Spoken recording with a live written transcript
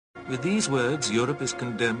With these words, Europe is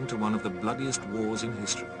condemned to one of the bloodiest wars in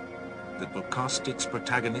history that will cost its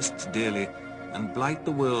protagonists dearly and blight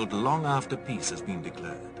the world long after peace has been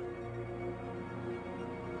declared.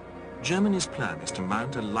 Germany's plan is to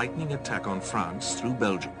mount a lightning attack on France through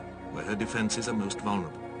Belgium, where her defenses are most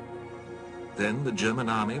vulnerable. Then the German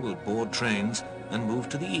army will board trains and move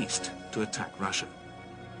to the east to attack Russia.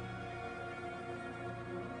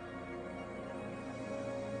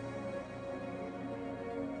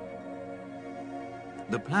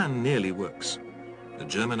 The plan nearly works. The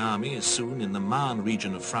German army is soon in the Marne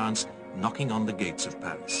region of France, knocking on the gates of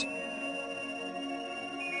Paris.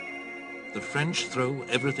 The French throw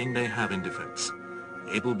everything they have in defense.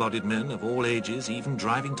 Able-bodied men of all ages even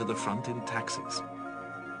driving to the front in taxis.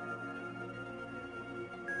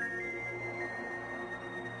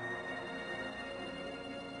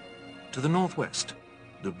 To the northwest,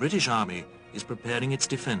 the British Army is preparing its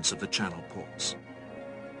defense of the Channel ports.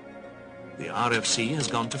 The RFC has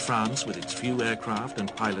gone to France with its few aircraft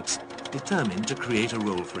and pilots determined to create a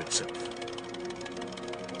role for itself.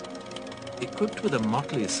 Equipped with a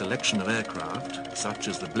motley selection of aircraft, such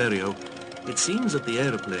as the Blériot, it seems that the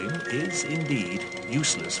aeroplane is indeed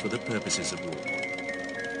useless for the purposes of war.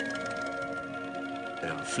 They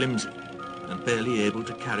are flimsy and barely able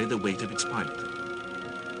to carry the weight of its pilot.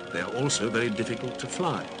 They are also very difficult to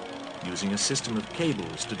fly, using a system of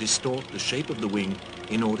cables to distort the shape of the wing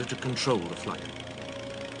in order to control the flight.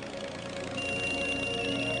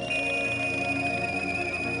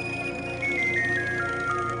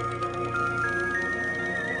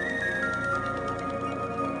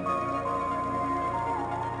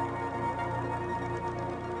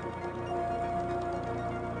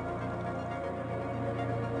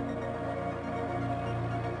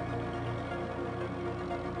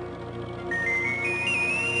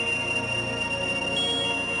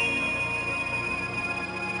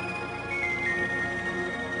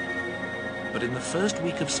 But in the first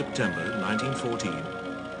week of September 1914,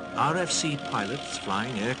 RFC pilots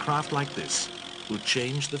flying aircraft like this will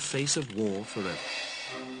change the face of war forever.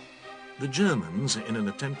 The Germans, in an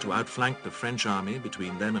attempt to outflank the French army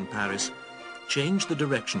between them and Paris, change the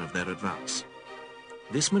direction of their advance.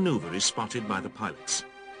 This maneuver is spotted by the pilots.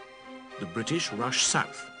 The British rush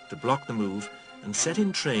south to block the move and set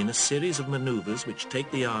in train a series of maneuvers which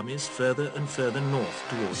take the armies further and further north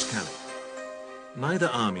towards Calais. Neither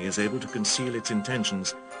army is able to conceal its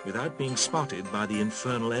intentions without being spotted by the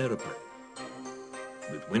infernal aeroplane.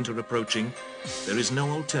 With winter approaching, there is no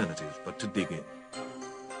alternative but to dig in.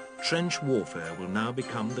 Trench warfare will now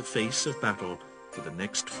become the face of battle for the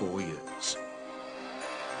next 4 years.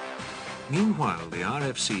 Meanwhile, the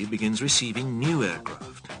RFC begins receiving new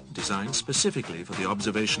aircraft, designed specifically for the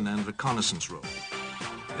observation and reconnaissance role.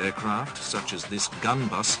 Aircraft such as this gun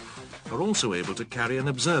bus are also able to carry an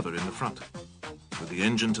observer in the front. With the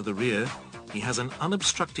engine to the rear, he has an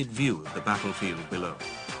unobstructed view of the battlefield below.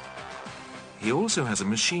 He also has a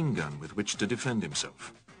machine gun with which to defend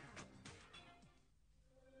himself.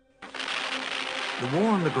 The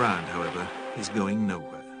war on the ground, however, is going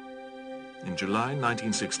nowhere. In July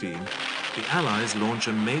 1916, the Allies launch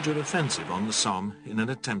a major offensive on the Somme in an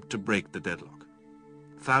attempt to break the deadlock.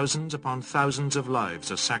 Thousands upon thousands of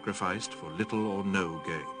lives are sacrificed for little or no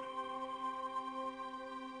gain.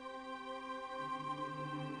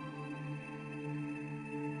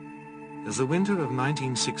 As the winter of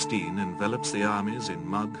 1916 envelops the armies in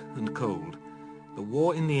mud and cold, the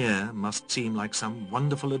war in the air must seem like some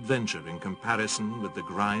wonderful adventure in comparison with the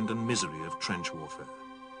grind and misery of trench warfare.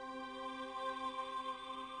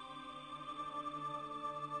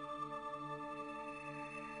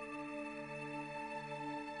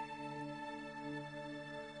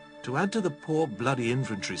 To add to the poor bloody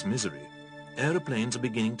infantry's misery, aeroplanes are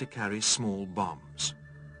beginning to carry small bombs.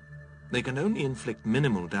 They can only inflict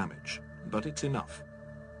minimal damage, but it's enough.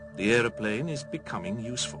 The aeroplane is becoming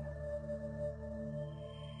useful.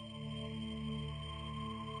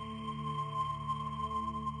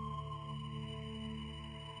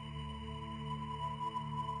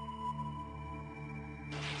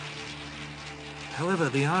 However,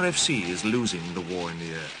 the RFC is losing the war in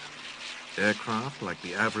the air. Aircraft like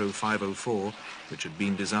the Avro 504, which had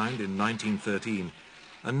been designed in 1913,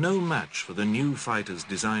 are no match for the new fighters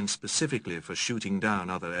designed specifically for shooting down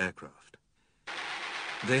other aircraft.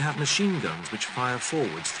 They have machine guns which fire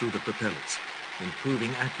forwards through the propellers,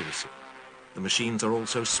 improving accuracy. The machines are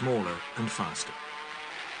also smaller and faster.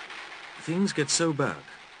 Things get so bad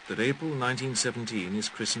that April 1917 is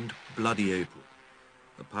christened Bloody April.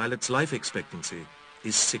 The pilot's life expectancy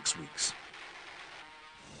is 6 weeks.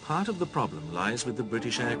 Part of the problem lies with the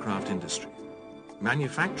British aircraft industry.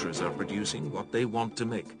 Manufacturers are producing what they want to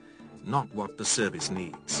make, not what the service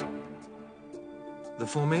needs. The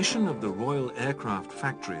formation of the Royal Aircraft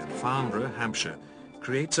Factory at Farnborough, Hampshire,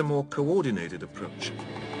 creates a more coordinated approach,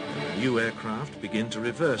 and the new aircraft begin to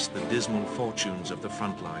reverse the dismal fortunes of the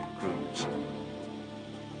frontline crews.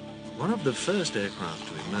 One of the first aircraft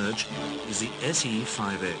to emerge is the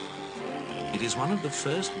SE-5A. It is one of the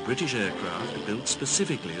first British aircraft built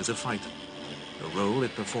specifically as a fighter, a role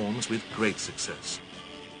it performs with great success.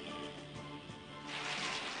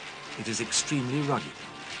 It is extremely rugged,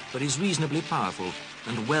 but is reasonably powerful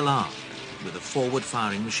and well armed with a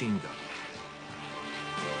forward-firing machine gun.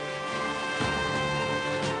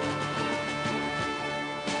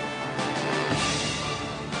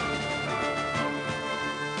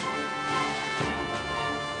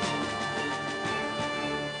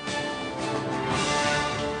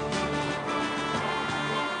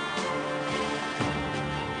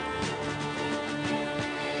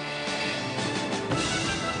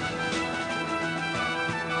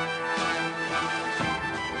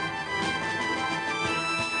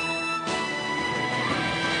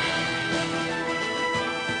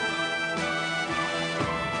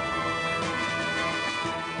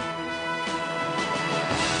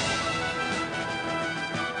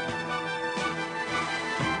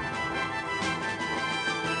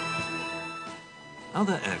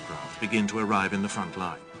 Other aircraft begin to arrive in the front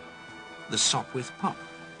line. The Sopwith Pup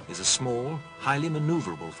is a small, highly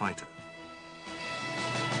maneuverable fighter.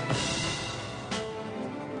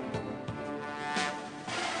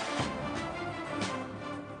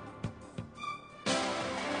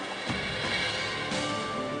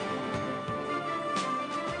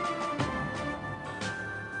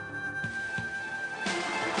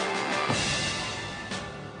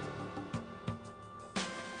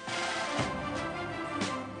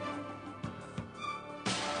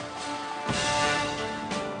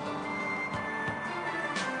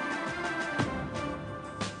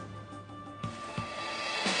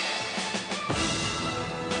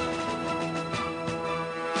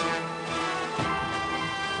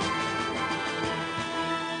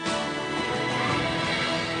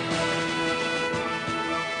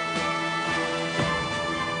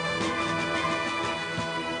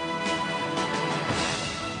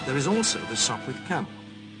 There is also the Sopwith Camel,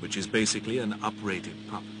 which is basically an uprated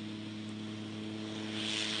pup.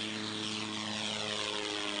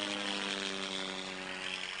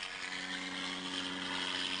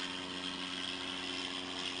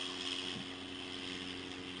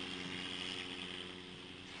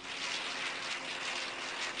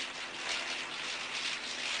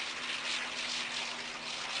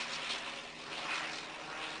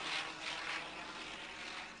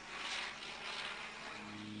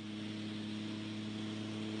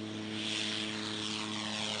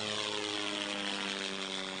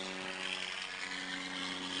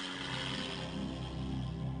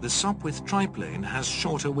 The Sopwith triplane has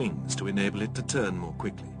shorter wings to enable it to turn more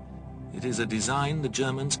quickly. It is a design the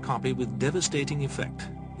Germans copy with devastating effect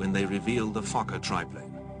when they reveal the Fokker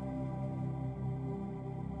triplane.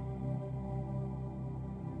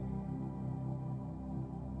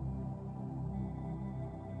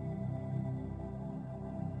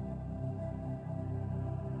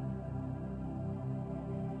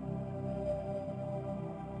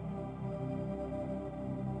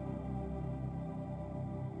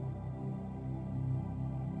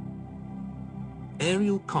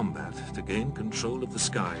 Aerial combat to gain control of the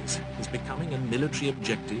skies is becoming a military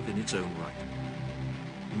objective in its own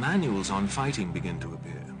right. Manuals on fighting begin to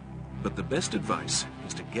appear, but the best advice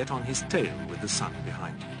is to get on his tail with the sun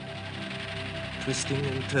behind you. Twisting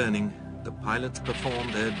and turning, the pilots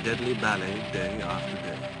perform their deadly ballet day after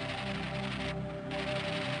day.